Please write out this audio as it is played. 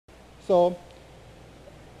So,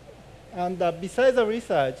 and besides the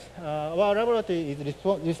research, our laboratory is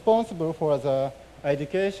responsible for the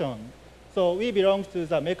education. So we belong to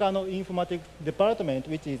the mechano-informatics department,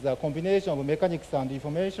 which is a combination of mechanics and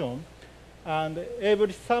information. And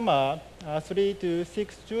every summer, 3 to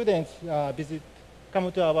 6 students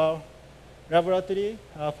come to our laboratory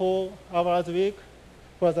 4 hours a week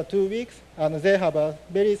for the 2 weeks. And they have a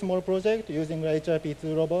very small project using the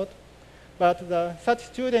HRP2 robot. But such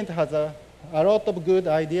student has a lot of good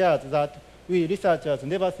ideas that we researchers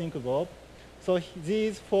never think of. So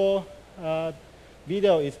these 4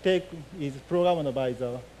 video is programmed by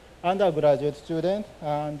the undergraduate student,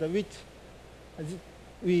 and which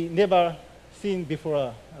we never seen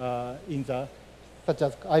before in such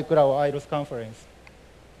as ICRA or IROS conference.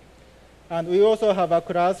 And we also have a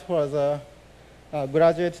class for the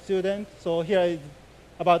graduate students. So here is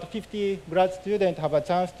about 50 grad students have a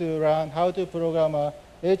chance to learn how to program a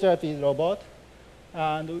HRP robot.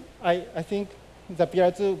 And I think the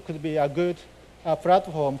PR2 could be a good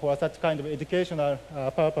platform for such kind of educational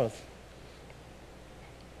purpose.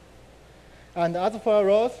 And as for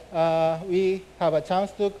ROS, we have a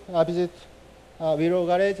chance to visit Willow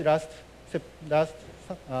Garage last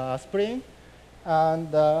spring.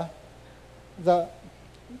 And the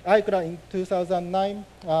ICRA in 2009,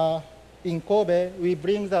 in Kobe, we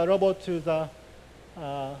bring the robot to the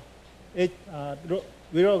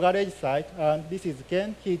Willow Garage site. And this is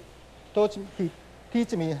Ken. He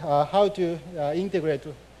teach me how to integrate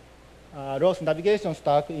ROS navigation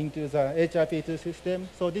stack into the HRP2 system.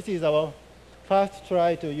 So this is our first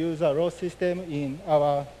try to use a ROS system in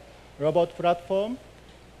our robot platform.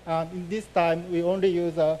 And in this time, we only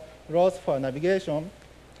use ROS for navigation.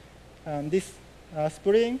 And this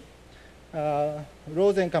spring,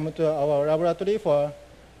 Rosen came to our laboratory for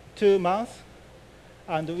 2 months.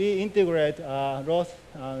 And we integrate ROS,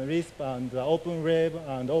 RISP, and OpenRev,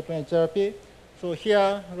 and OpenHRP. So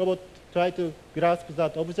here, robot try to grasp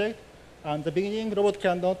that object. And the beginning, robot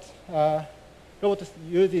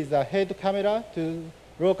uses a head camera to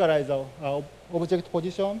localize the object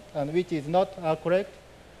position, and which is not correct.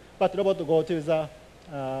 But robot go to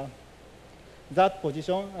that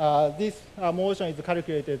position. This motion is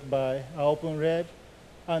calculated by OpenRev.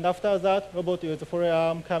 And after that, robot uses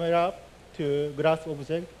forearm camera to grasp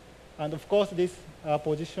object. And of course, this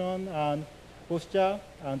position and posture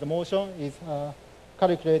and the motion is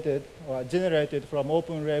calculated or generated from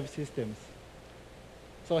OpenRev systems.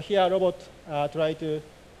 So here, robot try to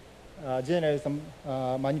generate some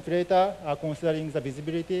manipulator considering the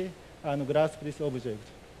visibility and grasp this object.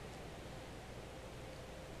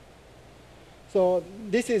 So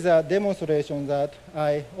this is a demonstration that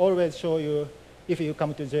I always show you if you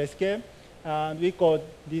come to JSK. And we call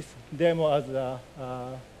this demo as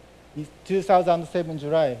 2007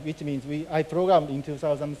 July, which means I programmed in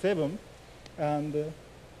 2007. And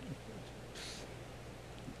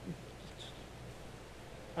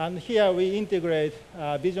here we integrate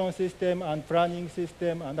vision system and planning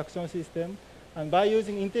system and action system. And by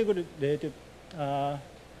using integrated,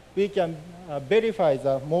 we can verify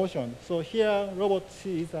the motion. So here, robot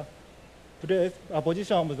sees a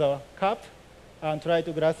position of the cup and try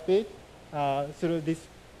to grasp it through this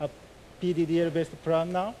PDDL-based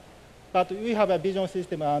planner. But we have a vision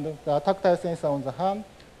system and the tactile sensor on the hand.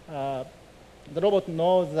 The robot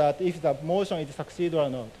knows that if the motion is succeed or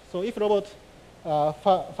not. So if robot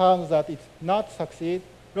found that it's not succeed,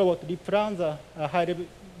 robot replans the high-level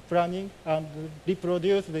planning and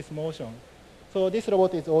reproduce this motion. So this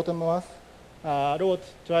robot is autonomous. Robot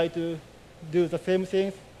try to do the same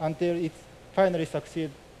things until it finally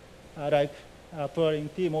succeeds, like pulling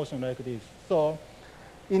T motion like this. So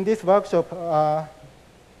in this workshop,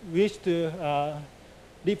 we wish to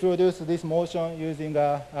reproduce this motion using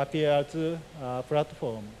a PR2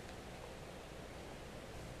 platform.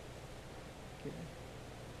 Okay.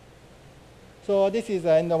 So this is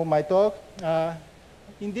the end of my talk.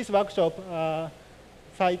 In this workshop,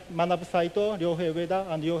 Manabu Saito, Ryohei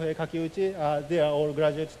Ueda, and Ryohei Kakiuchi, they are all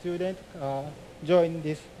graduate students, joined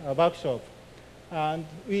this workshop. And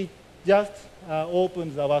we just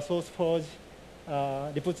opened our SourceForge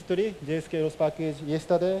repository, JSK Lab package,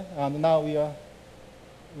 yesterday, and now we are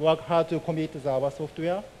work hard to commit our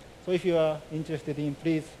software. So if you are interested in,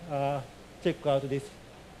 please check out this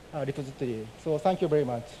repository. So thank you very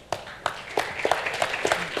much.